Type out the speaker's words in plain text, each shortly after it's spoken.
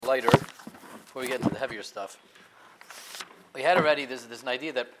before we get into the heavier stuff, we had already there's an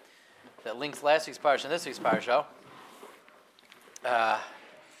idea that links last week's parsha and this week's parsha.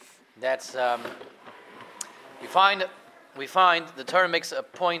 That's we find the Torah makes a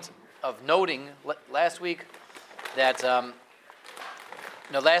point of noting last week that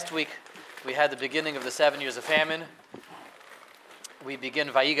last week we had the beginning of the 7 years of famine. We begin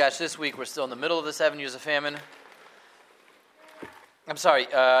Vayigash this week. We're still in the middle of the 7 years of famine. I'm sorry.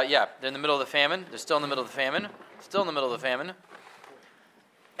 They're in the middle of the famine. They're still in the middle of the famine. Still in the middle of the famine.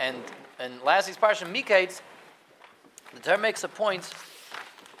 And last week's parsha Miketz, the Torah makes a point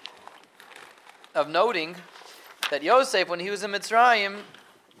of noting that Yosef, when he was in Mitzrayim,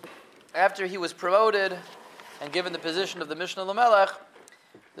 after he was promoted and given the position of the Mishnah Lamelech,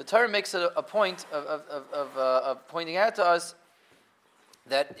 the Torah makes it a point of pointing out to us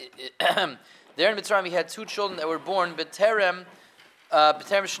that there in Mitzrayim he had two children that were born B'terem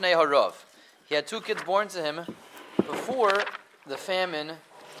Shnei Harav. He had two kids born to him before the famine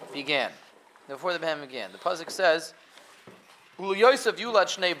began. The pasuk says, "Ulu Yosef Yulad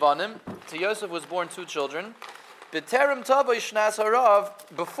Shnei Banim." To Yosef was born two children. B'terem Tavoi Shnas Harav,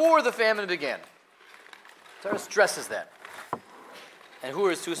 before the famine began. The Torah stresses that. And who were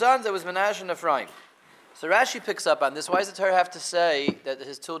his two sons? It was Menashe and Ephraim. So Rashi picks up on this. Why does the Torah have to say that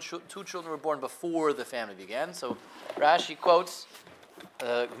his two children were born before the famine began? So Rashi quotes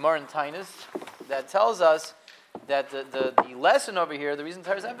Gemara in Tainus that tells us that the lesson over here, the reason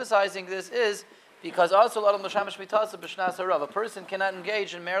Torah is emphasizing this is because also a person cannot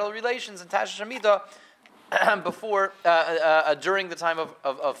engage in marital relations in Tasha Shemitah before during the time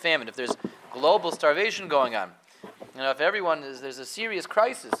of famine. If there's global starvation going on, if there's a serious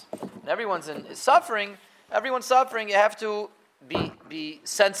crisis and everyone's suffering, you have to be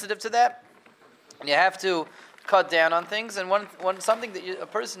sensitive to that, and you have to cut down on things. And something that a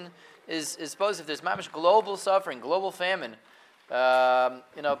person is supposed, if there's mamish global suffering, global famine,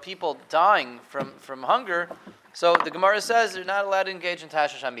 people dying from hunger, so the Gemara says they're not allowed to engage in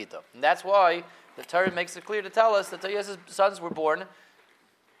Tasha Shamita. And that's why the Torah makes it clear to tell us that Yosef's sons were born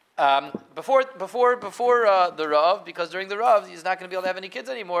before the Rav, because during the Rav he's not going to be able to have any kids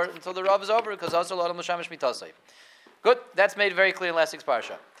anymore until the Rav is over, because also L'adam L'shamash Mitasei. Good, that's made very clear in last week's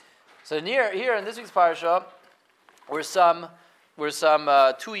parsha. So here in this week's parsha, we're some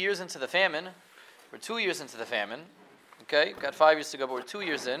 2 years into the famine. We're 2 years into the famine. Okay, we've got 5 years to go, but we're 2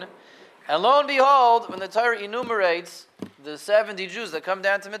 years in. And lo and behold, when the Torah enumerates the 70 Jews that come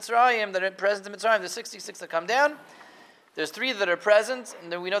down to Mitzrayim, that are present in Mitzrayim, the 66 that come down, there's 3 that are present,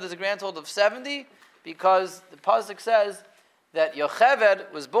 and then we know there's a grand total of 70, because the pasuk says that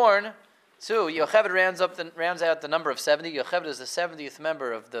Yocheved was born to, Yocheved rounds out the number of 70. Yocheved is the 70th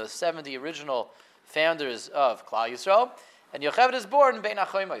member of the 70 original founders of Klal Yisrael, and Yocheved is born Bein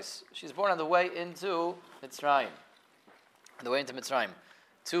HaChoimos. She's born on the way into Mitzrayim.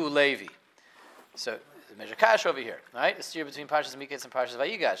 To Levi. So, the Measure Kash over here, right? The steer between Parshas Miketz and Parshas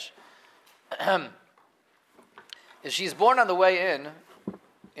Vayigash. If she's born on the way in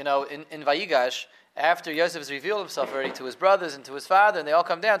Vayigash, after Yosef has revealed himself already to his brothers and to his father, and they all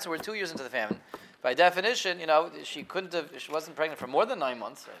come down, so we're 2 years into the famine. By definition, she wasn't pregnant for more than 9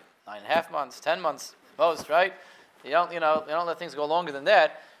 months, 9.5 months, 10 months most, right? You don't let things go longer than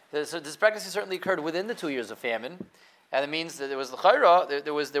that. So this pregnancy certainly occurred within the 2 years of famine, and it means that there was l'chayra,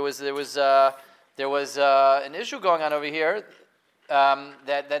 there was an issue going on over here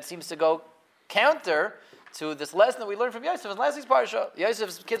that seems to go counter to this lesson that we learned from Yosef in last week's parsha.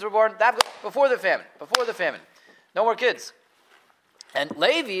 Yosef's kids were born before the famine. No more kids. And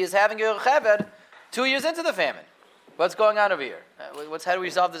Levi is having Yocheved 2 years into the famine. What's going on over here? How do we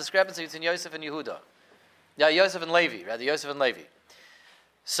resolve the discrepancy between Yosef and Yehuda? Yosef and Levi.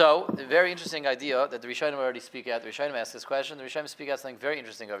 So, a very interesting idea that the Rishonim already speak out. The Rishonim ask this question. The Rishonim speak out something very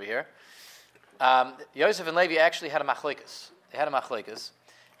interesting over here. Yosef and Levi actually had a machlokes. They had a machlokes.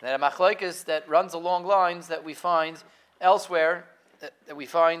 And that a machlokes that runs along lines that we find elsewhere, that we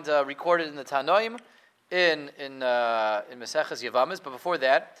find recorded in the Tanoim, in Maseches Yevamos. But before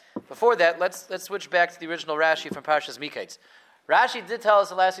that, let's switch back to the original Rashi from Parshas Miketz. Rashi did tell us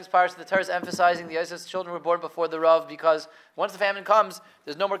in last week's parsha the Torah is emphasizing the Yosef's children were born before the Rav, because once the famine comes,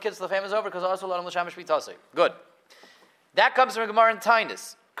 there's no more kids till the famine is over, because also L'adam L'shamash Mitasei. Good. That comes from a Gemara in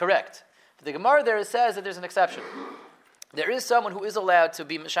Tainus. Correct. But the Gemara there says that there's an exception. There is someone who is allowed to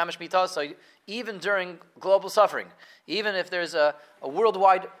be Shamash Mitasei even during global suffering. Even if there's a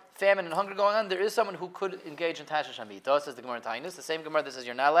worldwide famine and hunger going on, there is someone who could engage in Tasha Shemitah, says the Gemara in Tainus. The same Gemara that says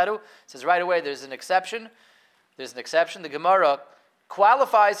you're not allowed to, says right away there's an exception. The Gemara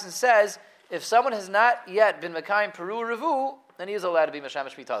qualifies and says if someone has not yet been Mekayim Peru Revu, then he is allowed to be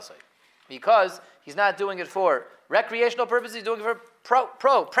Meshamash Mitasei. because he's not doing it for recreational purposes, he's doing it for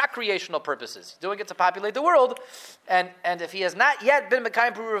procreational purposes. He's doing it to populate the world, and if he has not yet been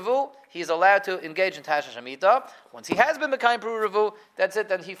Mekayim Pru Revu, he is allowed to engage in Tasha Shemitah. Once he has been Mekayim Pru Revu, that's it,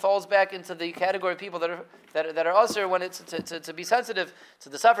 then he falls back into the category of people that are usher when it's to be sensitive to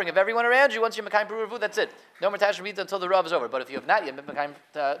the suffering of everyone around you. Once you're Mekayim Pru Revu, that's it. No more Tasha Shemitah until the Rav is over. But if you have not yet been Mekayim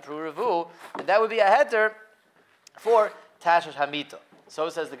Pru Revu, then that would be a heter for Tasha Shemitah. So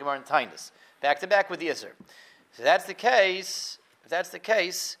says the Gemara in Tainus. Back to back with the Isser. So that's the case. If that's the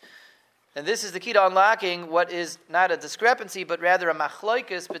case, then this is the key to unlocking what is not a discrepancy, but rather a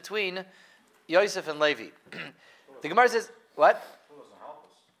machloikis between Yosef and Levi. The Gemara says, what?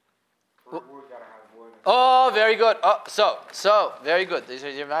 Oh, very good. Oh, so very good.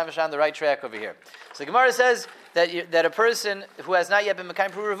 You're on the right track over here. So the Gemara says that a person who has not yet been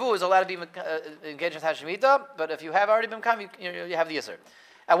Mekayim Pru Revu is allowed to be engaged in Hashemita, but if you have already been Mekayim, you have the Yisr.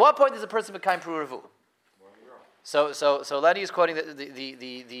 At what point is a person Mekayim Pru Revu? So Lenny is quoting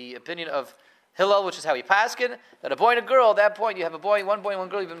the opinion of Hillel, which is how he paskin, that a boy and a girl, at that point you have one boy and one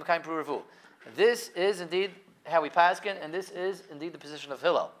girl, you've been Mekayim Pru Revu. This is indeed how we paskin, and this is indeed the position of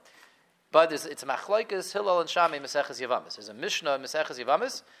Hillel. But it's a machloikas Hillel and Shammai Maseches Yavamis. There's a Mishnah Maseches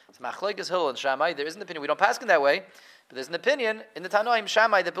Yavamis. It's a machloikas Hillel and Shammai. There is an opinion. We don't paskin that way, but there's an opinion in the Tanoim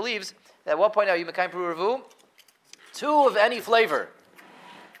Shammai that believes that at what point are you Mekayim Pru Revu? Two of any flavor.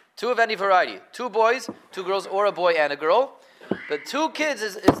 Two of any variety. 2 boys, 2 girls, or a boy and a girl. But 2 kids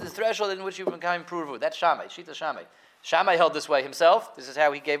is the threshold in which you become Pru Revu. That's Shammai, Shita Shammai. Shammai held this way himself. This is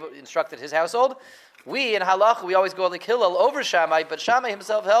how he instructed his household. We, in Halach, we always go like Hillel over Shammai, but Shammai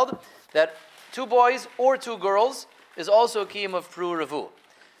himself held that 2 boys or 2 girls is also a kiyum of Pru Revu.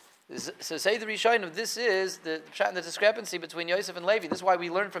 So say the Rishonim, this is the discrepancy between Yosef and Levi. This is why we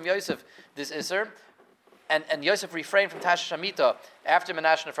learn from Yosef this Isser. And Yosef refrained from Tasha Shemitah after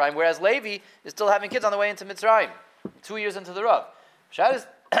Menashe and Ephraim, whereas Levi is still having kids on the way into Mitzrayim, 2 years into the Rav.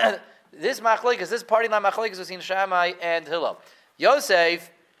 This machlokes, this party line machlokes between Shammai and Hillel. Yosef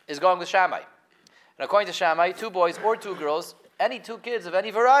is going with Shammai. And according to Shammai, 2 boys or 2 girls, any 2 kids of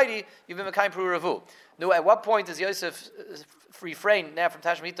any variety, you've been Mekayim Pru Revu. Now, at what point does Yosef refrain now from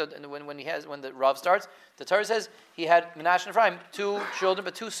Tasha Shemitah when the Rav starts? The Torah says he had Menashe and Ephraim, 2 children,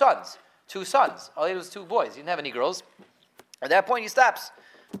 but 2 sons. 2 sons. All he had was 2 boys. He didn't have any girls. At that point, he stops.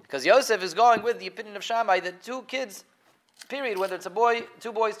 Because Yosef is going with the opinion of Shammai that 2 kids, period, whether it's a boy,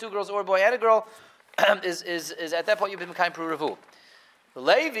 2 boys, 2 girls, or a boy and a girl, is at that point you've been Mekayim Pru Revu.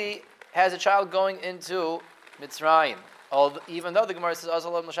 Levi has a child going into Mitzrayim. Even though the Gemara says,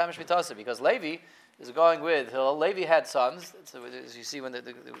 because Levi is going with Hillel. Levi had sons. So as you see when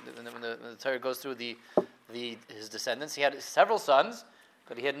the Torah goes through his descendants, he had several sons,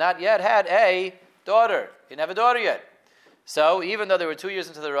 but he had not yet had a daughter. He didn't have a daughter yet. So even though they were 2 years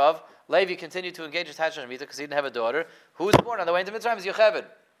into the Rav, Levi continued to engage in Tasha Shemitah because he didn't have a daughter. Who was born on the way into Mitzrayim is Yocheved,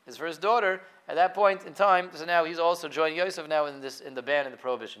 his first daughter. At that point in time, so now he's also joining Yosef now in the ban and the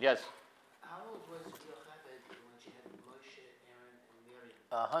prohibition. Yes? How old was Yocheved when she had Moshe, Aaron,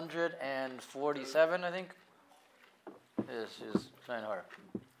 and Miriam? 147, I think. Yes, she was trying hard.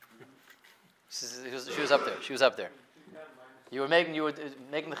 She was up there. She was up there. You were making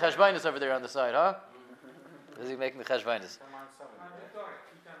the cheshbainis over there on the side, huh? Is he making the cheshbainis?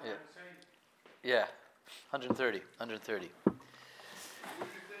 Yeah, 130.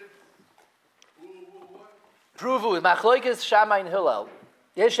 Pruvu machloikes Shammai and Hillel.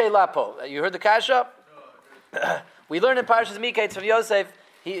 Yeshe lapo. You heard the kasha? We learned in Parshas Vayigash from Yosef.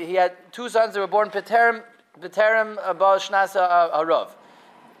 He had 2 sons that were born B'terem Abba Shnasa Harav.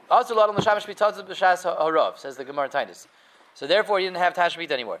 Also, Lord on the Shamash B'tazah B'shas Harav, says the Gemara Tainus. So therefore, he didn't have Tasha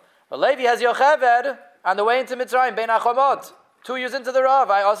Shemitah anymore. But Levi has Yocheved on the way into Mitzrayim, Ben Achomot, 2 years into the Rav.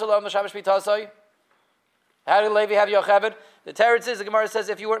 I also love Meshamash B'tasoi. How did Levi have Yocheved? The Teretz is, the Gemara says,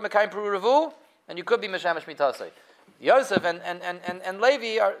 if you weren't Mekayim Pru Revu, and you could be Meshamash B'tasoi. Yosef and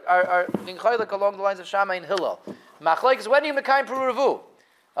Levi are being chaylik along the lines of Shammai and Hillel. Machlek is when you Mekayim Pru Revu,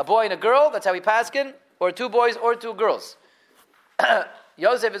 a boy and a girl. That's how we paskin, or 2 boys or 2 girls.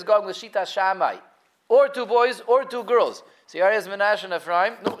 Yosef is going with Shita Shammai, or 2 boys or 2 girls. So Yari has Menashe and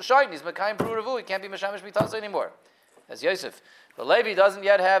Ephraim. No, Shain, he's Mekayim Pru Revu. He can't be Meshamash B'tasoi anymore. That's Yosef. But Levi doesn't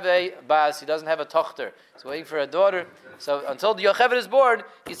yet have a bas. He doesn't have a tochter. He's waiting for a daughter. So until the Yocheved is born,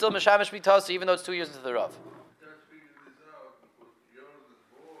 he's still Meshamash B'tasoi, even though it's 2 years into the Rav.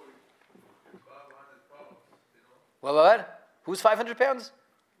 What? Who's 500 pounds?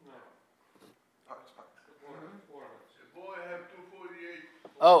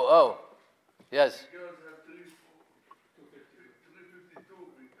 Oh. Yes.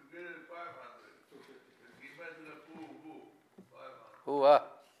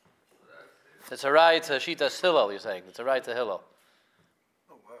 It's a right to Shitas Hillel, you're saying. It's a right to Hillel.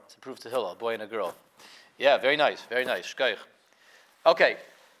 Oh, wow. It's a proof to Hillel, a boy and a girl. Yeah, very nice, very nice. Shkoich. Okay.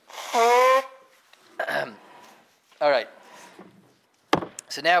 All right.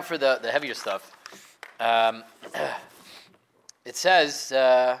 So now for the heavier stuff. It says,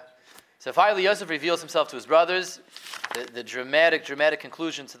 so finally Yosef reveals himself to his brothers. The dramatic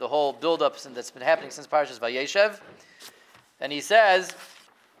conclusion to the whole build-up that's been happening since Parshas Vayigash. And he says,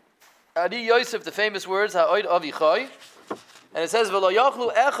 Ani Yosef, the famous words, Ha'oid Avichai. And it says, V'lo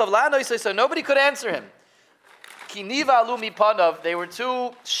yochlu echav la'anoisai, so nobody could answer him. Ki niva alu mipanav, they were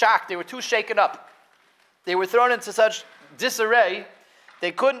too shocked, they were too shaken up. They were thrown into such disarray,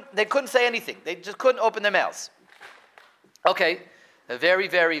 they couldn't say anything. They just couldn't open their mouths. Okay, a very,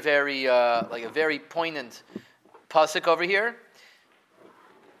 very, very, like a very poignant pasuk over here.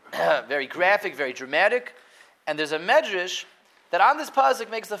 Very graphic, very dramatic. And there's a medrash that on this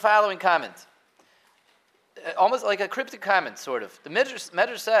pasuk makes the following comment. Almost like a cryptic comment, sort of. The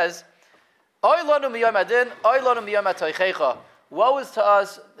medrash says, Oy lanu miyom adin, oy lanu miyom atoichecha. Woe is to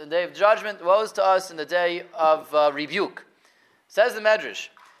us in the day of judgment, woe is to us in the day of rebuke. Says the medrash,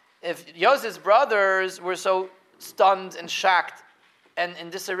 if Yosef's brothers were so stunned and shocked and in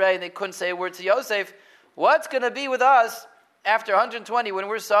disarray and they couldn't say a word to Yosef, what's going to be with us after 120 when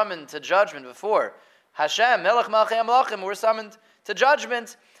we're summoned to judgment before Hashem, Melech Malchei HaMelachim, we're summoned to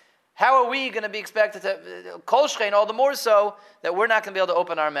judgment? How are we going to be expected to, Kol Shechein, all the more so, that we're not going to be able to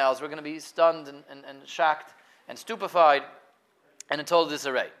open our mouths. We're going to be stunned and shocked and stupefied and in total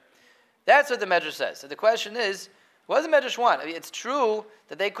disarray. That's what the Medrash says. So the question is, what does the Medrash want? I mean, it's true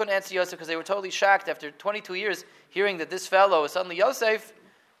that they couldn't answer Yosef because they were totally shocked after 22 years hearing that this fellow is suddenly Yosef.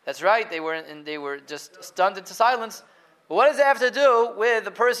 That's right, they were just stunned into silence. But what does it have to do with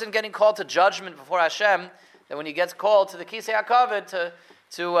the person getting called to judgment before Hashem? That when he gets called to the Kisei HaKavod,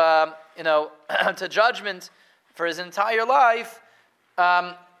 to judgment for his entire life,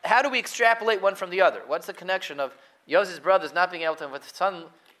 how do we extrapolate one from the other? What's the connection of Yosef's brothers not being able to, with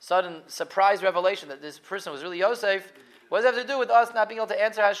sudden surprise revelation that this person was really Yosef? What does it have to do with us not being able to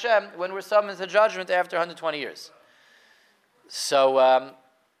answer Hashem when we're summoned to judgment after 120 years? So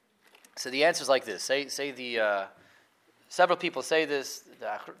the answer is like this. Say the several people say this.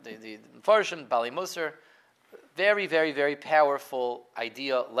 The Mepharshim, Bali Musar. Very, very, very powerful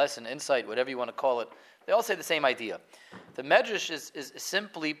idea, lesson, insight, whatever you want to call it. They all say the same idea. The Medrash is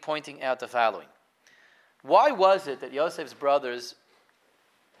simply pointing out the following. Why was it that Yosef's brothers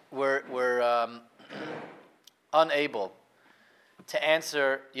were unable to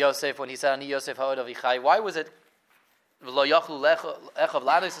answer Yosef when he said, Ani Yosef ha'od avichai? Why was it?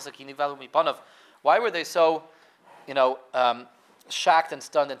 Why were they so, shocked and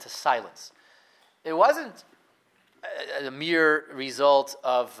stunned into silence? It wasn't a mere result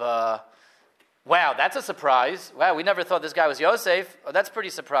of, wow, that's a surprise. Wow, we never thought this guy was Yosef. Oh, that's pretty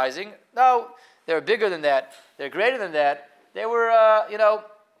surprising. No, they were bigger than that. They're greater than that. They were,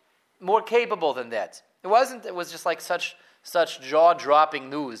 more capable than that. It was just like such jaw-dropping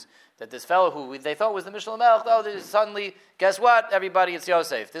news that this fellow who they thought was the Mishnah Melech, suddenly, guess what? Everybody, it's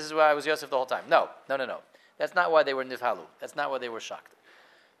Yosef. This is why I was Yosef the whole time. No. That's not why they were nivhalu. That's not why they were shocked.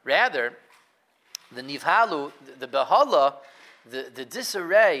 Rather, the nivhalu, the behala, the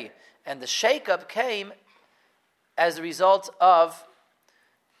disarray, and the shake-up came as a result of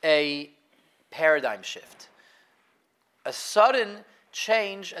a paradigm shift. A sudden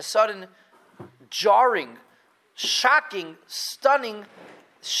change, a sudden jarring, shocking, stunning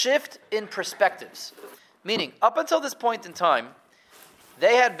shift in perspectives. Meaning, up until this point in time,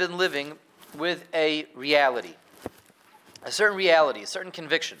 they had been living with a reality, a certain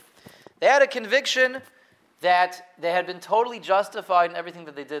conviction. They had a conviction that they had been totally justified in everything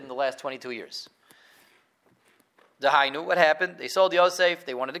that they did in the last 22 years. Dahainu, what happened? They sold Yosef,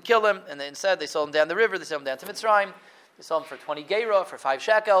 they wanted to kill him, and instead they sold him down the river, they sold him down to Mitzrayim, they sold him for 20 gerah, for 5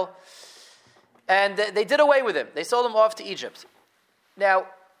 shekel, and they did away with him. They sold him off to Egypt. Now,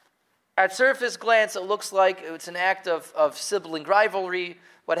 at surface glance, it looks like it's an act of sibling rivalry.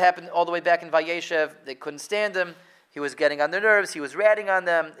 What happened all the way back in Vayeshev, they couldn't stand him. He was getting on their nerves. He was ratting on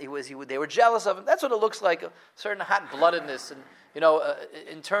them. They were jealous of him. That's what it looks like, a certain hot-bloodedness and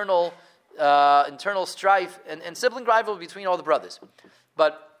internal strife and sibling rivalry between all the brothers.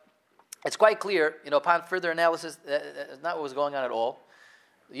 But it's quite clear, upon further analysis, that's not what was going on at all.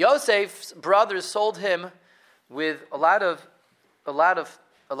 Yosef's brothers sold him with a lot of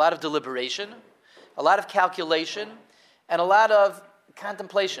deliberation, a lot of calculation, and a lot of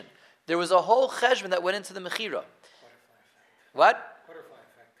contemplation. There was a whole cheshbon that went into the mechira. What?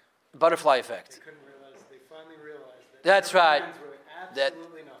 Butterfly effect. They finally realized that. That's right. Were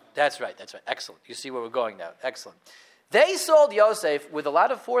absolutely nothing. That's right. Excellent. You see where we're going now. Excellent. They sold Yosef with a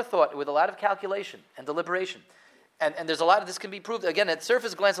lot of forethought, with a lot of calculation and deliberation. And there's a lot of this can be proved. Again, at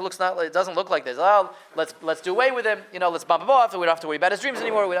surface glance, it doesn't look like this. Oh, let's do away with him. Let's bump him off. We don't have to worry about his dreams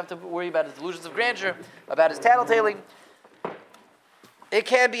anymore. We don't have to worry about his delusions of grandeur, about his tattletaling. It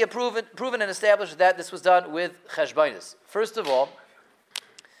can be proven and established that this was done with cheshbonis. First of all,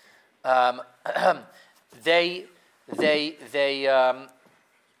 they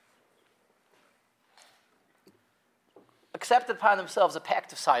accepted upon themselves a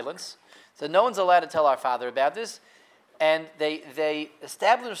pact of silence. So no one's allowed to tell our father about this. And they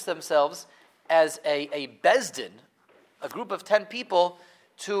established themselves as a bezdin, a group of 10 people,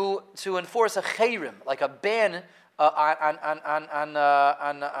 to enforce a chayrim, like a ban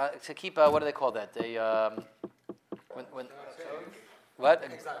to keep what do they call that? What?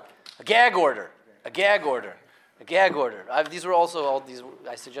 A gag order. These were also all these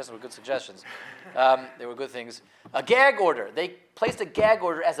I suggested were good suggestions. They were good things. A gag order. They placed a gag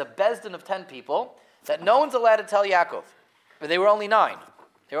order as a bezdin of 10 people that no one's allowed to tell Yaakov. But they were only 9.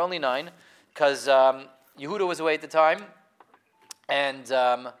 They were only 9 because Yehuda was away at the time, and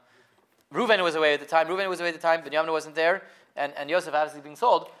Reuven was away at the time. Binyamin wasn't there, and Yosef obviously being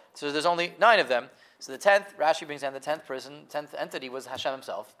sold. So there's only 9 of them. So the 10th, Rashi brings down the 10th person, 10th entity was Hashem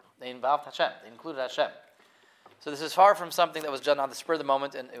himself. They involved Hashem. They included Hashem. So this is far from something that was done on the spur of the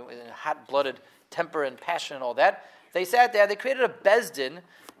moment and in hot-blooded temper and passion and all that. They sat there. They created a bezdin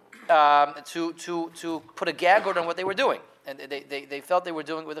to put a gag order on what they were doing, and they felt they were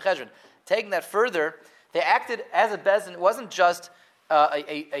doing it with the cheshbon. Taking that further, they acted as a bezdin. It wasn't just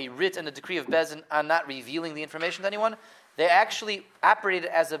a writ and a decree of bezdin on not revealing the information to anyone. They actually operated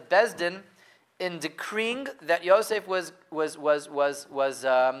as a bezdin in decreeing that Yosef was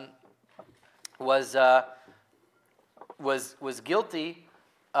guilty,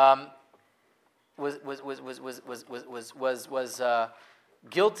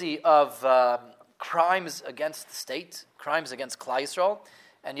 guilty of crimes against the state, crimes against Klal Yisrael,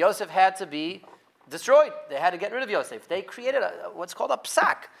 and Yosef had to be destroyed. They had to get rid of Yosef. They created what's called a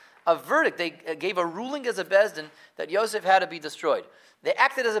psak, a verdict. They gave a ruling as a bezdin that Yosef had to be destroyed. They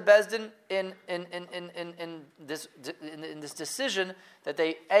acted as a bezdin in this decision that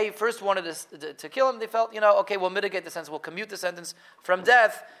they first wanted to kill him. They felt, okay, we'll mitigate the sentence. We'll commute the sentence from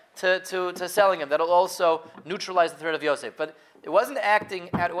death to selling him. That'll also neutralize the threat of Yosef. But it wasn't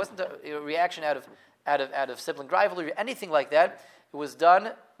it wasn't a reaction out of sibling rivalry or anything like that. It was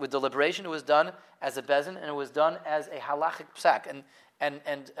done with deliberation. It was done as a bezdin, and it was done as a halachic psak. And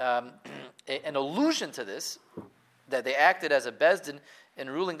an allusion to this, that they acted as a bezdin in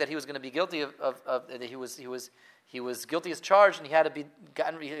ruling that he was going to be guilty of that he was guilty as charged, and he had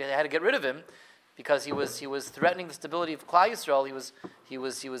to get rid of him because he was threatening the stability of Klal Yisrael. He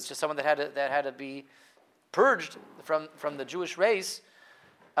was just someone that had to be purged from the Jewish race.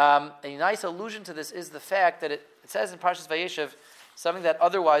 A nice allusion to this is the fact that it says in Parshas Vayigash something that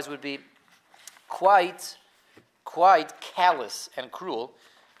otherwise would be quite callous and cruel.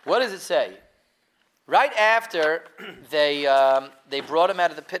 What does it say? Right after they brought him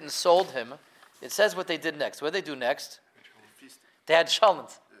out of the pit and sold him, it says what they did next. What did they do next? They had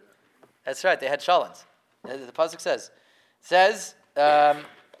shalent. That's right, they had shalent. The pasuk says. It says,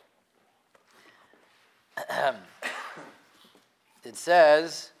 it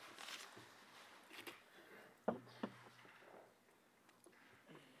says,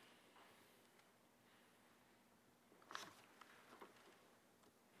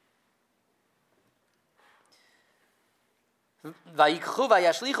 they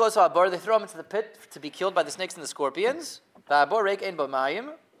throw him into the pit to be killed by the snakes and the scorpions. But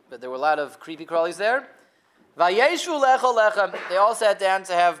there were a lot of creepy crawlies there. They all sat down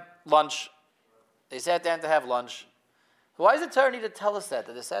to have lunch. Why does the Torah need to tell us that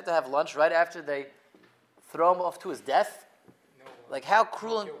they sat to have lunch right after they throw him off to his death? Like, how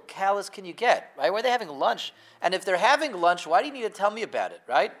cruel and callous can you get, right? Why are they having lunch? And if they're having lunch, why do you need to tell me about it,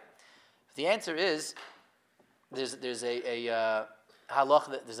 right? The answer is, there's a halach,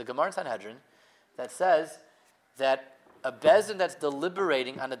 there's a Gemara in Sanhedrin that says that a bezdin that's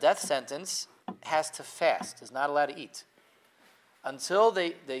deliberating on a death sentence has to fast, is not allowed to eat. Until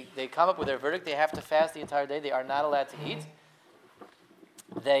they come up with their verdict, they have to fast the entire day. They are not allowed to eat.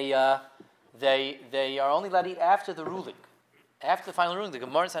 They are only allowed to eat after the ruling. After the final ruling, the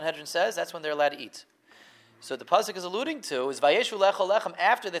Gemara in Sanhedrin says that's when they're allowed to eat. So the pasuk is alluding to is Vayeshu lechol lechem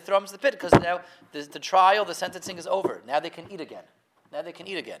after they throw him to the pit, because now the trial, the sentencing is over. Now they can eat again.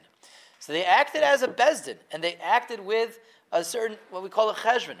 So they acted as a bezdin, and they acted with a certain, what we call a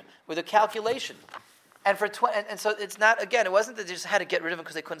cheshbon, with a calculation. And and so it's not, again, it wasn't that they just had to get rid of him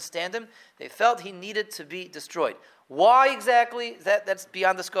because they couldn't stand him. They felt he needed to be destroyed. Why exactly? That's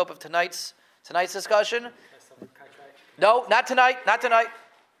beyond the scope of tonight's discussion. No, not tonight.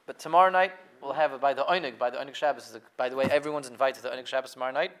 But tomorrow night we'll have it by the Einig Shabbos. By the way, everyone's invited to the Einig Shabbos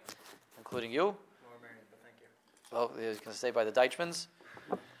tomorrow night, including you. Thank you. Well, you're going to stay by the Deichmans.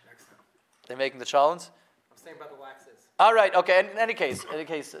 They're making the challenge. I'm staying by the waxes. All right, okay. In any case,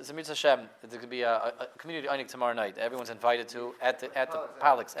 Zemir Hashem, there could be a community einig tomorrow night. Everyone's invited to at the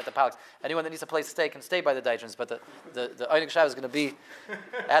Palace. Anyone that needs a place to stay can stay by the Deichmans, but the einig Shabbos is going to be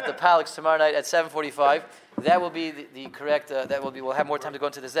at the Palace tomorrow night at 7:45. That will be the correct. That will be. We'll have more time to go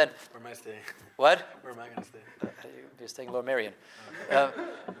into this then. Where am I staying? What? Where am I going to stay? You're staying Lower Marion.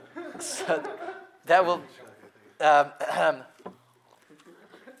 So that will.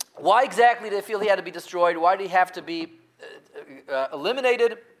 Why exactly did they feel he had to be destroyed? Why did he have to be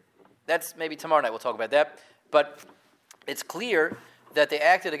eliminated? That's maybe tomorrow night. We'll talk about that. But it's clear that they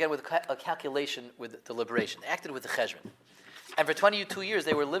acted again with a calculation, with deliberation. They acted with the cheshbon. And for 22 years,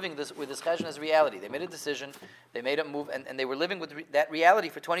 they were living with this cheshbon as reality. They made a decision, they made a move, and they were living with that reality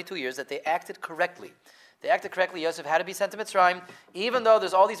for 22 years that they acted correctly. They acted correctly. Yosef had to be sent to Mitzrayim, even though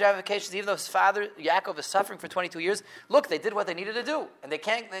there's all these ramifications, even though his father, Yaakov, is suffering for 22 years. Look, they did what they needed to do. And they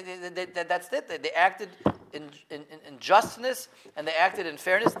can't, that's it. They acted in justness, and they acted in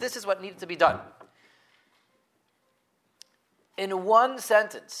fairness. This is what needed to be done. In one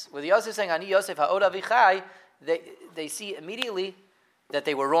sentence, with Yosef saying, Ani Yosef ha'od avichai, they see immediately that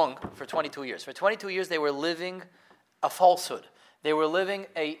they were wrong for 22 years. For 22 years, they were living a falsehood. They were living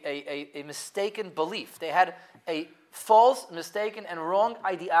a mistaken belief. They had a false, mistaken, and wrong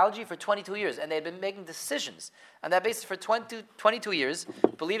ideology for 22 years. And they had been making decisions on that basis for 22 years,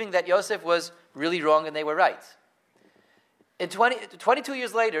 believing that Yosef was really wrong and they were right. 22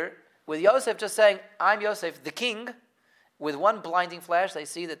 years later, with Yosef just saying, I'm Yosef, the king, with one blinding flash, they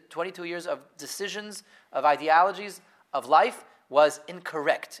see that 22 years of decisions, of ideologies, of life was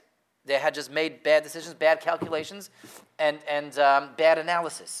incorrect. They had just made bad decisions, bad calculations, and bad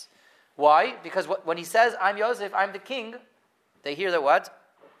analysis. Why? Because when he says, I'm Yosef, I'm the king, they hear that what?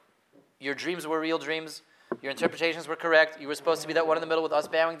 Your dreams were real dreams. Your interpretations were correct. You were supposed to be that one in the middle with us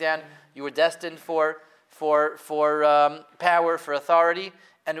bowing down. You were destined for power, for authority.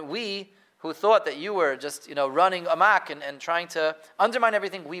 And we, who thought that you were just running amok and trying to undermine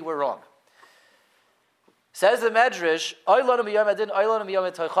everything, we were wrong. Says the Medrash, the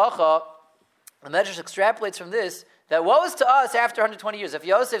Medrash extrapolates from this that what was to us after 120 years? If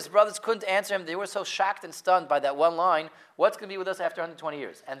Yosef's brothers couldn't answer him, they were so shocked and stunned by that one line, what's going to be with us after 120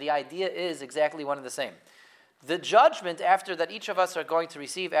 years? And the idea is exactly one and the same. The judgment after that each of us are going to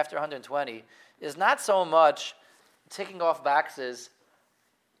receive after 120 is not so much ticking off boxes,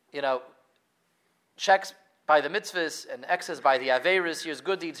 checks by the mitzvahs and X's by the averis, here's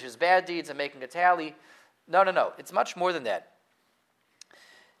good deeds, here's bad deeds, and making a tally. No. It's much more than that.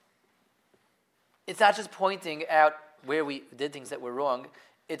 It's not just pointing out where we did things that were wrong.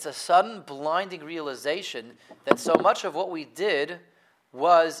 It's a sudden, blinding realization that so much of what we did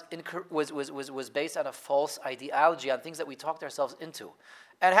was based on a false ideology, on things that we talked ourselves into.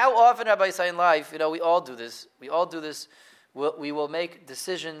 And how often, Rabbi say in life, we all do this. We all do this. We will make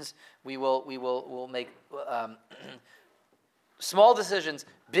decisions. We'll make small decisions,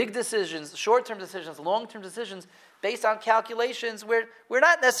 big decisions, short-term decisions, long-term decisions, based on calculations where we're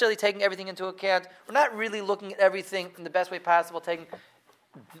not necessarily taking everything into account. We're not really looking at everything in the best way possible, taking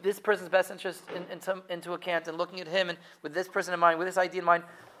this person's best interest into account and looking at him and with this person in mind, with this idea in mind,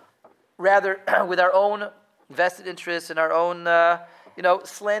 rather with our own vested interests and our own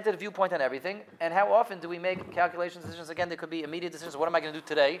slanted viewpoint on everything. And how often do we make calculations, decisions? Again, there could be immediate decisions. What am I going to do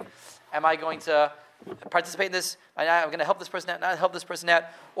today? Am I going to participate in this? I'm going to help this person out, not help this person out.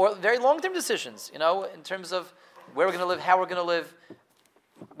 Or very long-term decisions, in terms of where we're going to live, how we're going to live,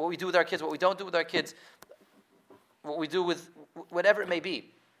 what we do with our kids, what we don't do with our kids, what we do with whatever it may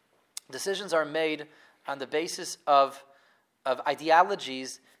be. Decisions are made on the basis of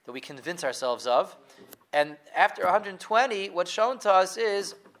ideologies that we convince ourselves of. And after 120, what's shown to us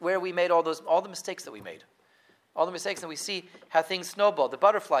is where we made all the mistakes that we made. All the mistakes, and we see how things snowballed, the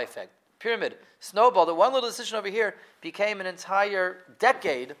butterfly effect, pyramid, snowballed. The one little decision over here became an entire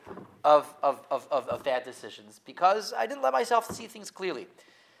decade of bad decisions because I didn't let myself see things clearly.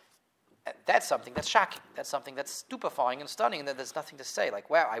 That's something that's shocking. That's something that's stupefying and stunning, and then there's nothing to say. Like,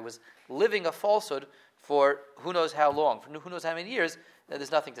 wow, I was living a falsehood for who knows how long, for who knows how many years, and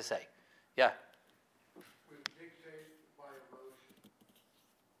there's nothing to say. Yeah?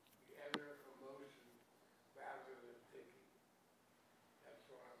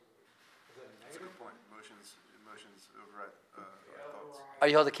 Are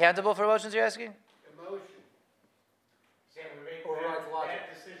you held accountable for emotions, you're asking? Emotion. Saying we make Overrides logic. bad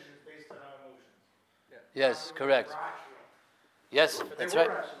decisions based on our emotions. Yes, correct. Rational. Yes, But they that's were right.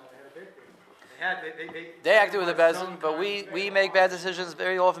 rational. They had a big thing. They acted with a Some bezin, but kind we make bad decisions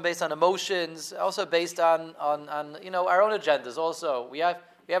very often based on emotions, also based on our own agendas. Also, we have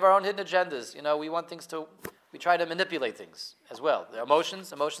our own hidden agendas. We want things to, we try to manipulate things as well. The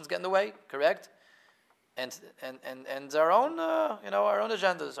emotions get in the way, correct? And our own our own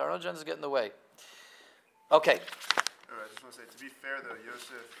agendas get in the way. Okay. All right, I just want to say, to be fair though,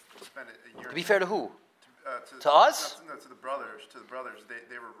 Yosef spent a year. To be fair to who? To us? No, to the brothers.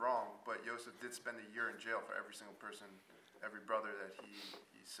 They were wrong, but Yosef did spend a year in jail for every single person, every brother that he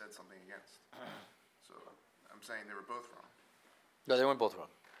said something against. So I'm saying they were both wrong. No, they weren't both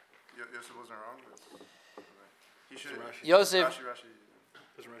wrong. Yosef wasn't wrong, but he should. Yosef. Rashi.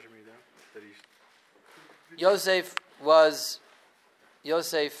 Doesn't Rashi mean that? That he's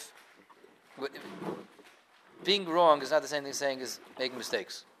Yosef being wrong is not the same thing as saying is making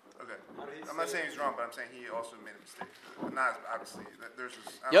mistakes. Okay. I'm not saying he's wrong, but I'm saying he also made a mistake. Not obviously. There's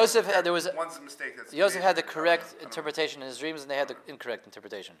this, Yosef had one's a mistake that's. Yosef had the correct interpretation in his dreams, and they had the incorrect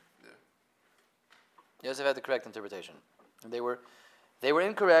interpretation. Yeah. Yosef had the correct interpretation, and they were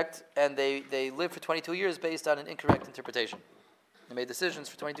incorrect, and they lived for 22 years based on an incorrect interpretation. They made decisions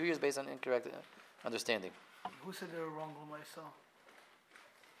for 22 years based on incorrect understanding. Who said they were wrong on myself?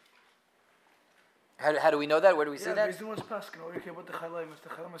 How do we know that? Where do we see that? Yeah, was Paskin. Or you care about the Chalayim. The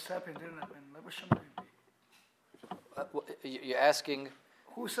Chalayim was happening, didn't it? You're asking.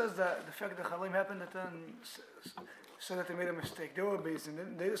 Who says that the fact that Chalayim happened that then said that they made a mistake? They were based in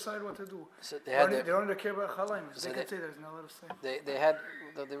it. They decided what to do. So they don't really care about Chalayim. So they can say there's no other say.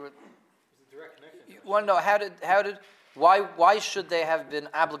 They were. a direct connection. You want to know why should they have been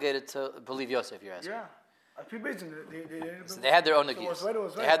obligated to believe Yosef? You're asking. Yeah. So they had their own nagiyas. So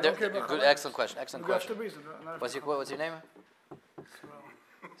right. They had their good, excellent question. What's your name?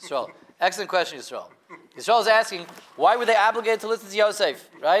 Yisrael. Excellent question, Yisrael. Yisrael is asking, why were they obligated to listen to Yosef?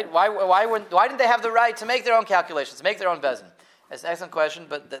 Right? Why didn't they have the right to make their own calculations, to make their own bezin? That's an excellent question,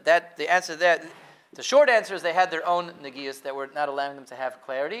 but the answer there, the short answer is they had their own nagiyas that were not allowing them to have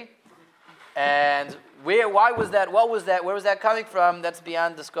clarity. And why was that? What was that? Where was that coming from? That's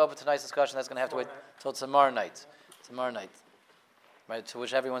beyond the scope of tonight's discussion. That's going to have to wait till tomorrow night. Right, to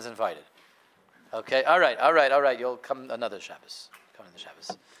which everyone's invited. Okay, all right. You'll come another Shabbos. Come in the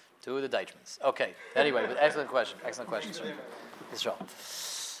Shabbos. To the Deichmans. Okay, anyway, but excellent question, sir. Israel.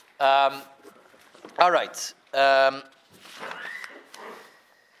 All right.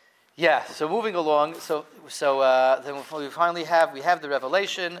 So moving along, then we finally have the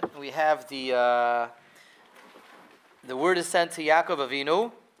revelation. We have the word is sent to Yaakov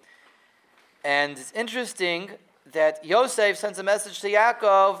Avinu, and it's interesting that Yosef sends a message to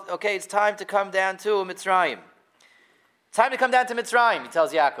Yaakov. Okay, it's time to come down to Mitzrayim. Time to come down to Mitzrayim, he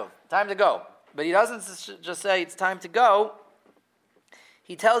tells Yaakov. Time to go, but he doesn't just say it's time to go.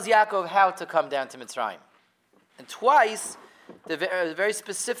 He tells Yaakov how to come down to Mitzrayim, and twice. The very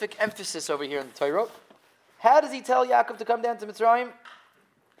specific emphasis over here in the Torah. How does he tell Yaakov to come down to Mitzrayim?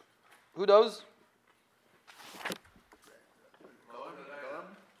 Who knows?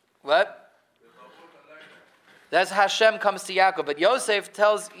 What? That's Hashem comes to Yaakov, but Yosef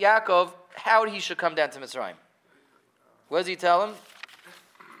tells Yaakov how he should come down to Mitzrayim. What does he tell him?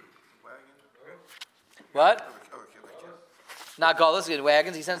 What? Not Golas, in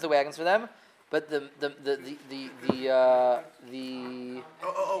wagons. He sends the wagons for them. But with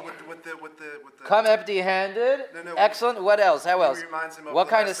the come empty-handed. No. Excellent. What else? How else? What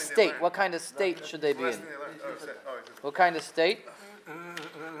kind of state? What kind of state should they be in? What kind of state?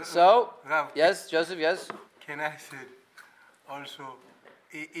 So, yes, Joseph. Yes. Can I say also?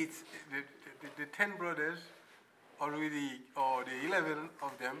 It's the 10 brothers already, or the 11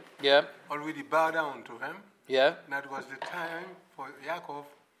 of them. Yeah. Already bow down to him. Yeah. That was the time for Yaakov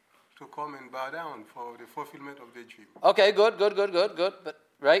to come and bow down for the fulfillment of the dream. Okay, good. But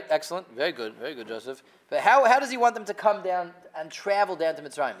right, excellent, very good, Joseph. But how does he want them to come down and travel down to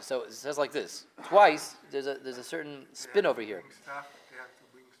Mitzrayim? So it says like this twice. There's a certain spin over here.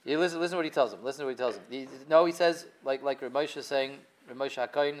 You listen to what he tells them. He says like Rav Moshe is saying. Rav Moshe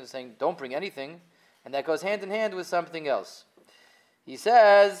HaKohen is saying, don't bring anything, and that goes hand in hand with something else. He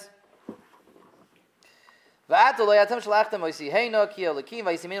says. You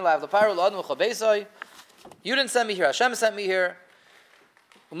didn't send me here. Hashem sent me here.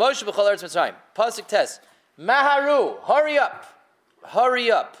 Pasuk test. Maharu, hurry up.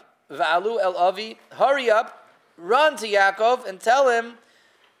 Va'alu el avi, hurry up. Run to Yaakov and tell him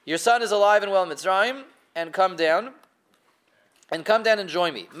your son is alive and well in Mitzrayim, and come down. and come down and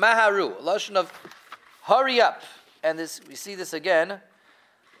join me. Maharu, a lashon of hurry up. And this we see this again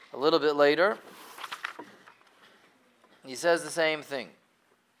a little bit later. He says the same thing.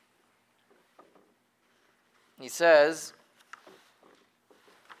 He says,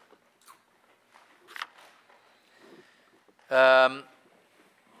 mihartem.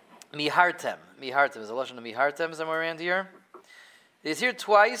 Mihartem is a lashon of mihartem somewhere around here. It's here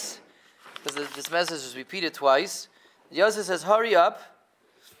twice, because this message is repeated twice. Yosef says, hurry up,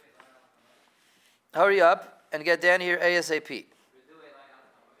 and get down here ASAP.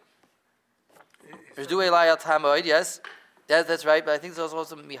 R'du elai al tamoid, yes. That's right, but I think there's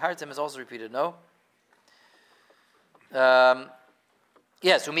also mihartem is also repeated, no?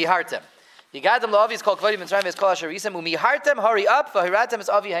 Yes, umihartem. Yigadam la'avi is called kvodim mitzrayim is called asherisem. Umihartem, hurry up. V'hiratem is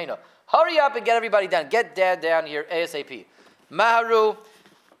avi heino. Hurry up and get everybody down. Get dad down here ASAP. Maharu,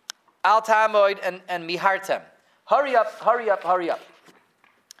 al tamoid, and mihartem. Hurry up, hurry up, hurry up.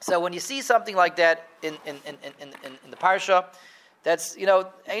 So when you see something like that in the parsha, that's,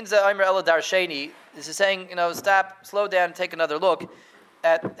 ein ze omer ela darsheni. This is saying, stop, slow down, take another look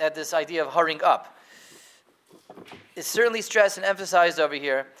at this idea of hurrying up. It's certainly stressed and emphasized over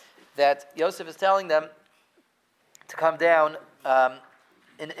here that Yosef is telling them to come down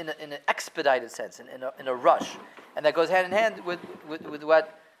in an expedited sense, in a rush, and that goes hand in hand with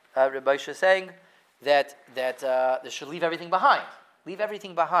what Rabbi Isha is saying, that they should leave everything behind. Leave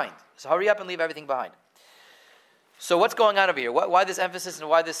everything behind. So hurry up and leave everything behind. So what's going on over here? Why this emphasis and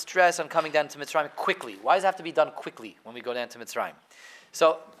why this stress on coming down to Mitzrayim quickly? Why does it have to be done quickly when we go down to Mitzrayim?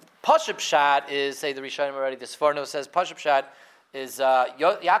 So Pashup Pshat is, say the Rishonim already, the Sforno says Pashup Pshat is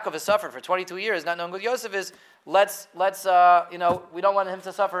Yaakov has suffered for 22 years, not knowing what Yosef is. Let's we don't want him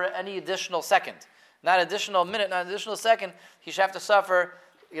to suffer any additional second, not an additional minute, not an additional second. He should have to suffer,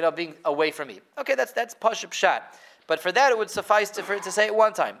 being away from me. Okay, that's Pashup Pshat. But for that, it would suffice for it to say it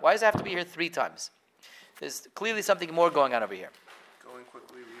one time. Why does it have to be here 3 times? There's clearly something more going on over here. Going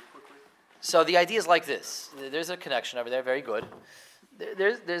quickly, leave quickly. So the idea is like this. There's a connection over there. Very good.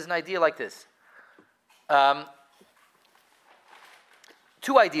 There's an idea like this.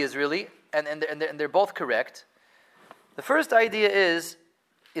 2 ideas really, and they're both correct. The first idea is,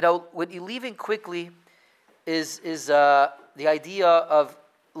 when you're leaving quickly, is the idea of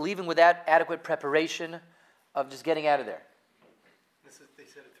leaving without adequate preparation, of just getting out of there. They said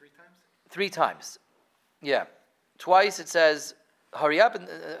it 3 times? 3 times. Yeah. Twice it says, hurry up, and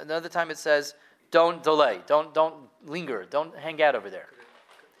another time it says, don't delay, don't linger, don't hang out over there.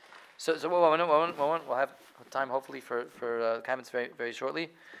 So we'll have time hopefully for comments very, very shortly.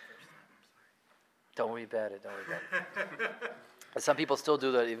 Don't worry about it. Some people still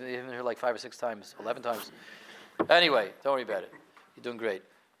do that, even here like 5 or 6 times, 11 times. Anyway, don't worry about it. You're doing great.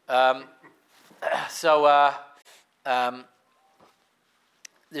 There's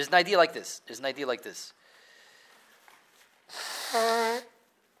an idea like this.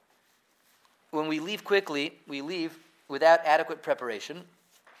 When we leave quickly, we leave without adequate preparation.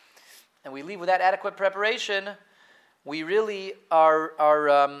 And we leave without adequate preparation, we really are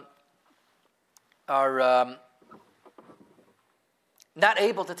not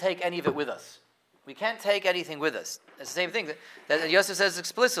able to take any of it with us. We can't take anything with us. It's the same thing that Yosef says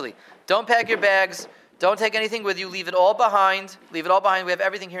explicitly. Don't pack your bags. Don't take anything with you. Leave it all behind. We have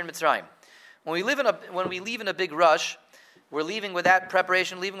everything here in Mitzrayim. When we leave in a big rush, we're leaving without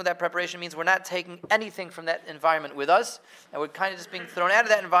preparation. Leaving without preparation means we're not taking anything from that environment with us, and we're kind of just being thrown out of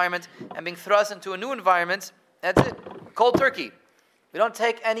that environment and being thrust into a new environment. That's it. Cold turkey. We don't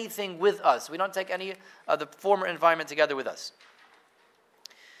take anything with us. We don't take any of the former environment together with us.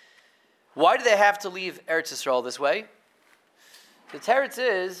 Why do they have to leave Eretz Yisrael this way? The teretz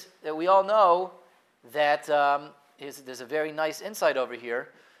is that we all know that there's a very nice insight over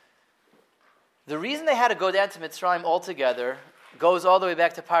here. The reason they had to go down to Mitzrayim altogether goes all the way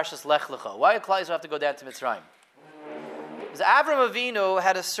back to Parshas Lech Lecha. Why did Klal Yisrael have to go down to Mitzrayim? Because Avram Avinu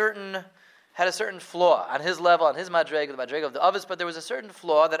had a certain flaw on his level, on his madrega, the madrega of the Avos, but there was a certain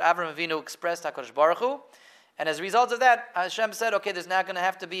flaw that Avram Avinu expressed to HaKadosh Baruch Hu, and as a result of that, Hashem said, okay, there's now going to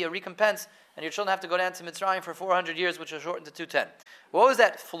have to be a recompense, and your children have to go down to Mitzrayim for 400 years, which is shortened to 210. What was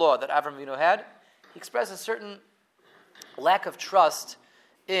that flaw that Avram Avinu had? He expressed a certain lack of trust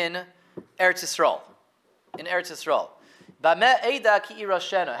in Eretz Yisrael.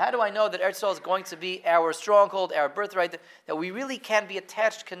 How do I know that Eretz Yisrael is going to be our stronghold, our birthright, that we really can be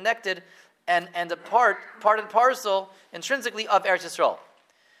attached, connected, and a part and parcel intrinsically of Eretz Yisrael?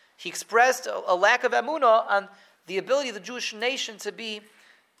 He expressed a lack of emunah on the ability of the Jewish nation to be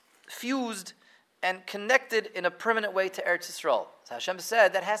fused and connected in a permanent way to Eretz Yisrael. So Hashem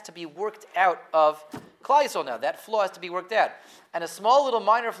said that has to be worked out of Klal Yisrael now. That flaw has to be worked out. And a small little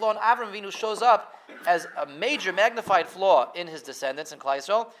minor flaw in Avram Avinu shows up as a major magnified flaw in his descendants in Klal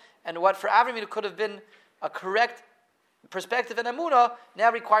Yisrael. And what for Avram Avinu could have been a correct perspective in Emunah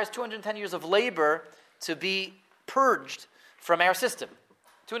now requires 210 years of labor to be purged from our system.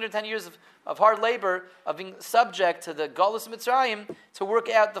 210 years of hard labor, of being subject to the Galus Mitzrayim to work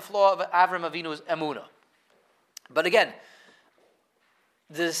out the flaw of Avram Avinu's Emunah. But again,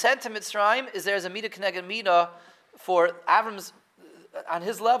 the descent to Mitzrayim is there's a Midah Keneged Midah for Avram's, on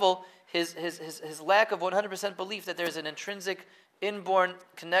his level, his lack of 100% belief that there's an intrinsic, inborn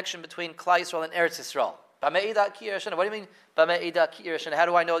connection between Klal Yisrael and Eretz Yisrael. What do you mean, how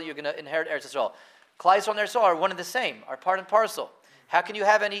do I know that you're going to inherit Eretz Yisrael? Klal Yisrael and Eretz Yisrael are one and the same, are part and parcel. How can you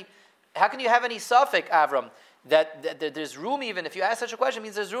have any suffix, Avram, that there's room, even if you ask such a question, it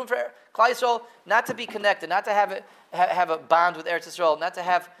means there's room for Klal Yisrael not to be connected, not to have a bond with Eretz Yisrael, not to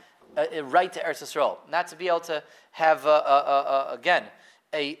have a right to Eretz Yisrael, not to be able to have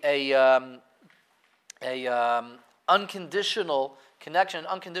unconditional connection,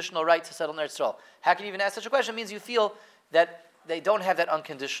 unconditional right to settle in Eretz Yisrael. How can you even ask such a question? It means you feel that they don't have that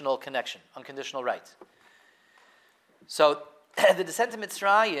unconditional connection, unconditional right. So the descent to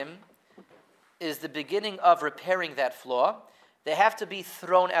Mitzrayim is the beginning of repairing that flaw. They have to be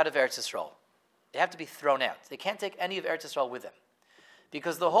thrown out of Eretz Yisrael. They have to be thrown out. They can't take any of Eretz Yisrael with them.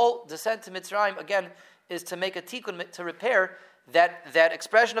 Because the whole descent to Mitzrayim, again, is to make a tikkun, to repair that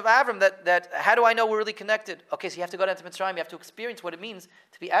expression of Avram, that how do I know we're really connected? Okay, so you have to go down to Mitzrayim, you have to experience what it means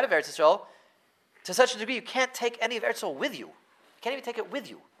to be out of Eretz Yisrael to such a degree you can't take any of Eretz Yisrael with you. You can't even take it with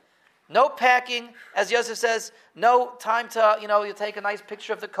you. No packing, as Yosef says, no time to, you take a nice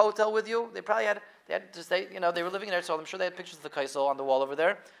picture of the kotel with you. They probably they were living in Eretz Yisrael. I'm sure they had pictures of the kaisel on the wall over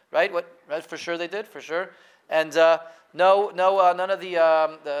there, right? Right? For sure they did, for sure. And none of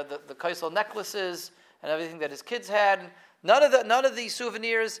the kaisel necklaces and everything that his kids had. None of the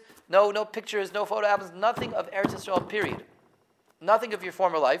souvenirs, no pictures, no photo albums, nothing of Eretz Yisrael, period. Nothing of your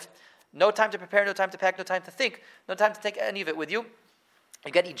former life. No time to prepare, no time to pack, no time to think, no time to take any of it with you.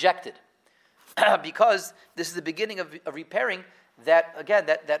 You get ejected. Because this is the beginning of repairing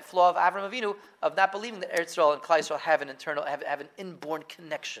that flaw of Avram Avinu of not believing that Eretz Yisrael and Klal Yisrael have an inborn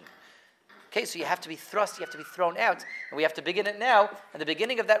connection. Okay, so you have to be thrust, you have to be thrown out, and we have to begin it now. And the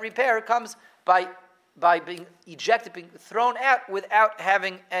beginning of that repair comes by being ejected, being thrown out without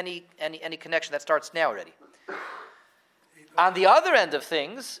having any connection. That starts now already. On the other end of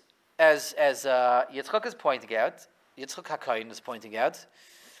things, as Yitzchak is pointing out, Yitzchak HaKohen is pointing out,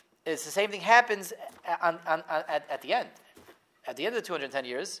 it's the same thing happens at the end. At the end of the 210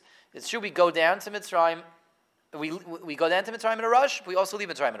 years, it's true we go down to Mitzrayim. We go down to Mitzrayim in a rush. We also leave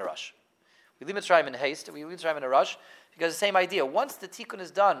Mitzrayim in a rush. We leave Mitzrayim in haste. We leave Mitzrayim in a rush because the same idea. Once the tikkun is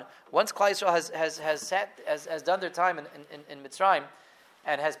done, once Klal Yisrael has done their time in Mitzrayim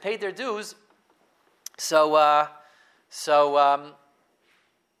and has paid their dues, so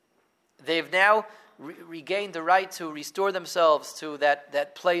they've now regained the right to restore themselves to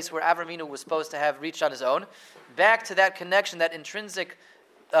that place where Avram Avinu was supposed to have reached on his own, back to that connection, that intrinsic,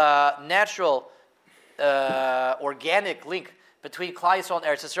 natural, organic link between Klal Yisrael and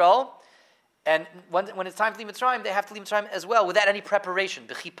Eretz Yisrael. And when it's time to leave Mitzrayim, they have to leave Mitzrayim as well without any preparation.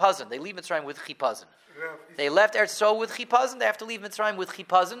 B'chipazon, they leave Mitzrayim with chipazon. They left Eretz Yisrael with chipazon. They have to leave Mitzrayim with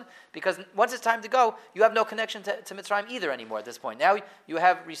chipazon because once it's time to go, you have no connection to Mitzrayim either anymore at this point. Now you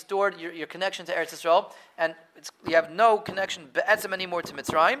have restored your connection to Eretz Yisrael, and you have no connection be'etzem anymore to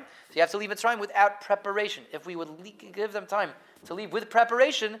Mitzrayim. So you have to leave Mitzrayim without preparation. If we would give them time to leave with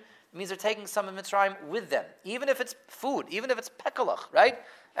preparation, it means they're taking some of Mitzrayim with them, even if it's food, even if it's pekalach, right?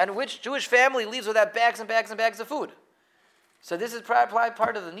 And which Jewish family leaves without bags and bags and bags of food? So this is part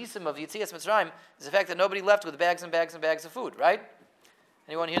of the nisim of Yetzias Mitzrayim, is the fact that nobody left with bags and bags and bags of food, right?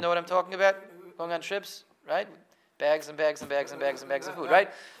 Anyone here know what I'm talking about? Going on trips, right? Bags and bags and bags and bags and bags of food,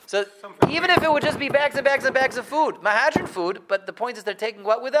 right? So even if it would just be bags and bags and bags of food, Mahadran food, but the point is they're taking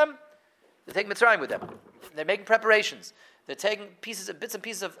what with them? They're taking Mitzrayim with them. They're making preparations. They're taking bits and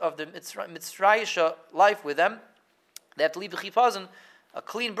pieces of the Mitzrayisha life with them. They have to leave the chipazon, a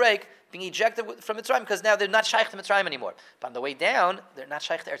clean break, being ejected from Mitzrayim because now they're not shaykh to Mitzrayim anymore. But on the way down, they're not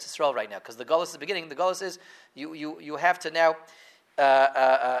shaykh to Eretz Yisrael right now because the Golus is the beginning. The Golus is you have to now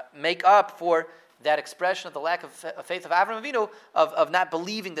make up for that expression of the lack of faith of Avram Avinu of not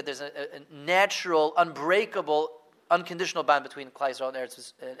believing that there's a natural, unbreakable, unconditional bond between Klal Yisrael and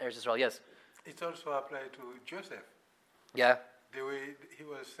Eretz Yisrael. Yes? It also applied to Joseph. Yeah. The way he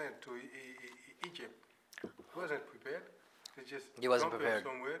was sent to Egypt. He wasn't prepared. He wasn't prepared.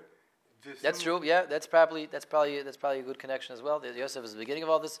 That's true. Yeah, that's probably a good connection as well. Yosef is the beginning of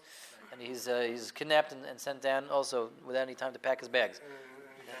all this, and he's kidnapped and sent down also without any time to pack his bags.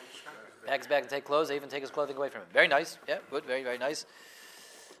 Pack his bag and take clothes. They even take his clothing away from him. Very nice. Yeah, good. Very, very nice.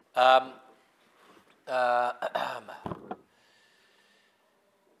 So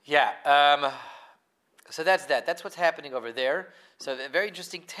that's that. That's what's happening over there. So a very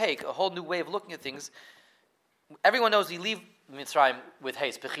interesting take, a whole new way of looking at things. Everyone knows we leave Mitzrayim with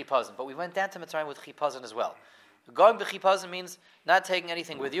haste, b'chipazon, but we went down to Mitzrayim with chipazon as well. Going b'chipazon means not taking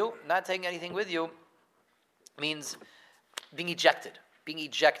anything with you. Not taking anything with you means being ejected. Being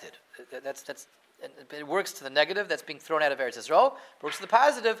ejected. That's it works to the negative. That's being thrown out of Eretz Yisrael. It works to the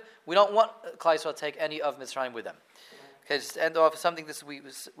positive. We don't want Klal Yisrael to take any of Mitzrayim with them. Okay, just to end off something.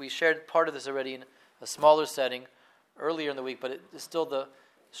 We shared part of this already in a smaller setting earlier in the week, but it's still the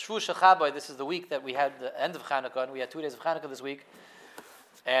Shvu Shechabai. This is the week that we had the end of Chanukah, and we had 2 days of Chanukah this week.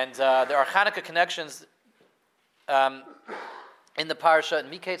 And there are Chanukah connections in the Parsha. In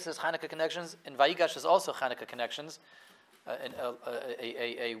Miketz there's Chanukah connections. In Vayigash there's also Chanukah connections.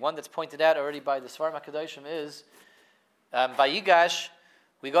 A one that's pointed out already by the Svarim HaKadoshim is Vayigash,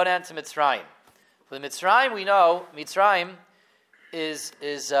 we go down to Mitzrayim. For the Mitzrayim, we know Mitzrayim is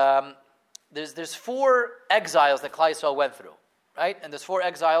there's 4 exiles that Klal Yisrael went through, right? And there's 4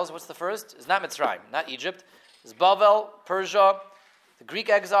 exiles. What's the first? It's not Mitzrayim, not Egypt. It's Bavel, Persia, the Greek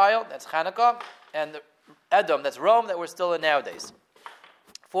exile, that's Chanukah, and the Edom, that's Rome, that we're still in nowadays.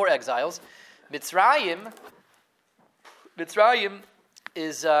 4 exiles. Mitzrayim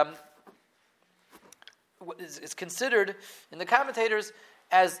is considered in the commentators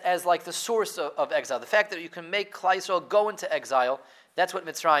as like the source of exile. The fact that you can make Klal Yisrael go into exile, that's what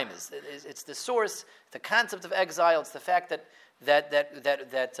Mitzrayim is. It's the source, the concept of exile. It's the fact that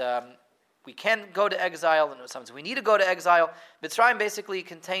we can go to exile, and sometimes we need to go to exile. Mitzrayim basically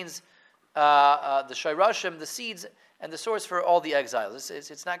contains the shayrashim, the seeds, and the source for all the exiles.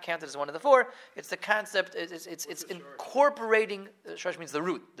 It's not counted as one of the 4. It's the concept. It's incorporating. Shorish means the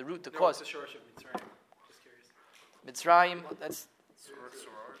root, the cause. What's the shorish of Mitzrayim? Just curious. Mitzrayim. That's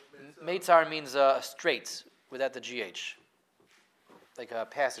Meitzar means straits without the gh, like a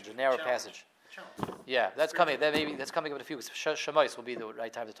passage, a narrow passage. Challenge. Yeah, that's coming. That's coming up in a few weeks. Shemais will be the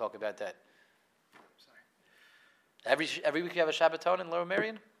right time to talk about that. Sorry. Every week you have a Shabbaton in Lower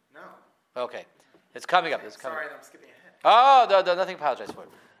Merion? No. Okay. It's coming up. Sorry, I'm skipping ahead. Oh, no, nothing to apologize for.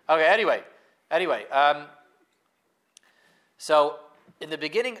 Okay, anyway. So, in the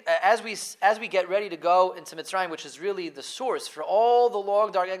beginning, as we get ready to go into Mitzrayim, which is really the source for all the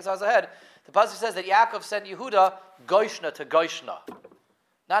long, dark exiles ahead, the pasuk says that Yaakov sent Yehuda Goshna to Goshna.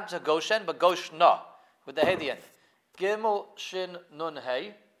 Not to Goshen, but Goshna, with the hey at the end. Gimel Shin Nun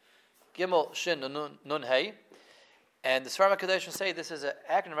Hey. Gimel Shin Nun Hey. And the Svarim HaKadoshim say this is an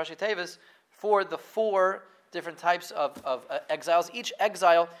acronym, Rashi Tevis, for the 4 different types of exiles. Each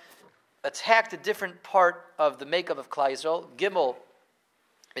exile attacked a different part of the makeup of Klal Yisrael. Gimel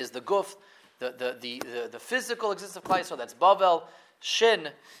is the guf, the physical existence of Klal Yisrael. That's Bavel. Shin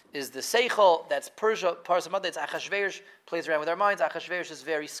is the seichel. That's Persia. Parsamad. It's Achashverosh. Plays around with our minds. Achashverosh is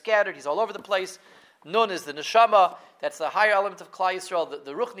very scattered. He's all over the place. Nun is the neshama. That's the higher element of Klal Yisrael.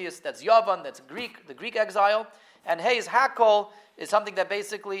 The ruchnius. That's Yavan. That's Greek. The Greek exile. And Hey is Hakol, is something that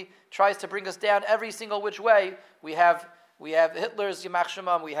basically tries to bring us down every single which way. We have Hitler's Yamach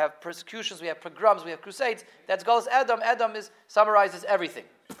Shemam, we have persecutions, we have pogroms, we have crusades. That's Golos Edom. Edom summarizes everything.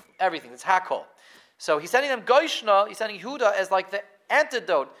 Everything. It's Hakol. So he's sending them Goshna, he's sending Yehuda as like the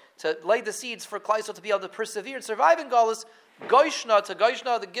antidote to lay the seeds for Klal Yisrael to be able to persevere and survive in Golos. Goshna, the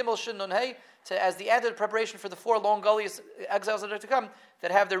Gimel Shin Nun Hey, as the antidote preparation for the 4 long Goliath exiles that are to come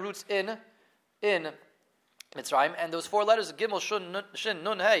that have their roots in Mitzrayim, and those 4 letters, Gimel, Shin,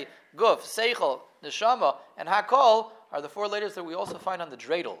 Nun, Hey, Guf, Seichel, Neshama, and Hakol, are the 4 letters that we also find on the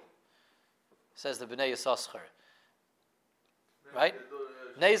dreidel, says the Bnei Yissaschar. Right?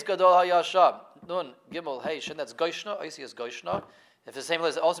 Neis Gadol HaYasham, Nun, Gimel, Hey, Shin, that's Goshna, I see as Goshna. If it's the same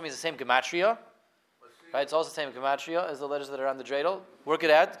letters, it also means the same gematria. Right? It's also the same gematria as the letters that are on the dreidel. Work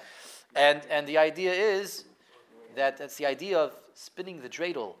it out. And the idea is that's the idea of spinning the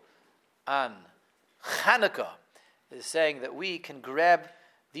dreidel on Chanukah, is saying that we can grab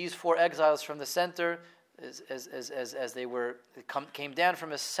these 4 exiles from the center as they came down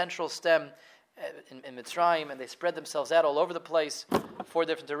from a central stem in Mitzrayim, and they spread themselves out all over the place, 4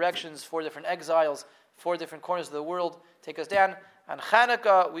 different directions, 4 different exiles, 4 different corners of the world take us down. On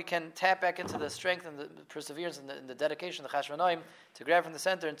Chanukah, we can tap back into the strength and the perseverance and the dedication, the Chashmonaim, to grab from the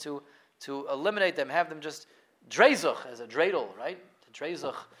center and to eliminate them, have them just drezuch as a dreidel, right? To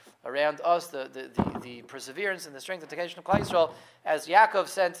drezuch around us, the perseverance and the strength and dedication of Klal Yisrael, as Yaakov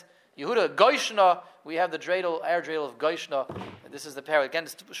sent Yehuda Goishna, we have the dreidel, our dreidel of Goishna. This is the pair. Again,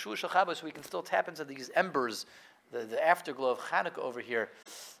 it's Shul Shachabbos, so we can still tap into these embers, the afterglow of Hanukkah over here,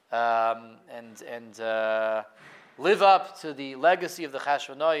 and live up to the legacy of the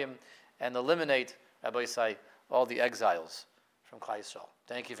Chashmonaim and eliminate, Rabbi Isai, all the exiles from Klal Yisrael.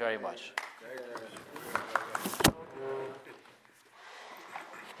 Thank you very much.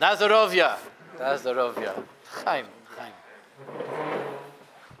 Nazarovia. Chaim.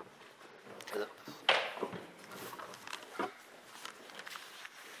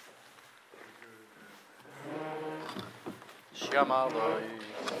 Shamaloi.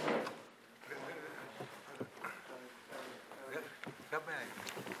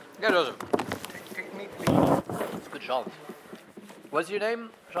 Yeah, Joseph. It's good shalom. What's your name?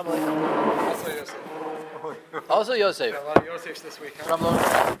 Shamaloi. Also Yosef. Also Yosef. A lot of Yosefs this week, huh?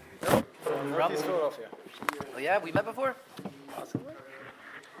 From Northeast Philadelphia. Oh yeah, we met before? Possibly.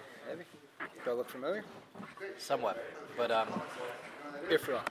 Maybe. Do I look familiar? Somewhat. But Ifra.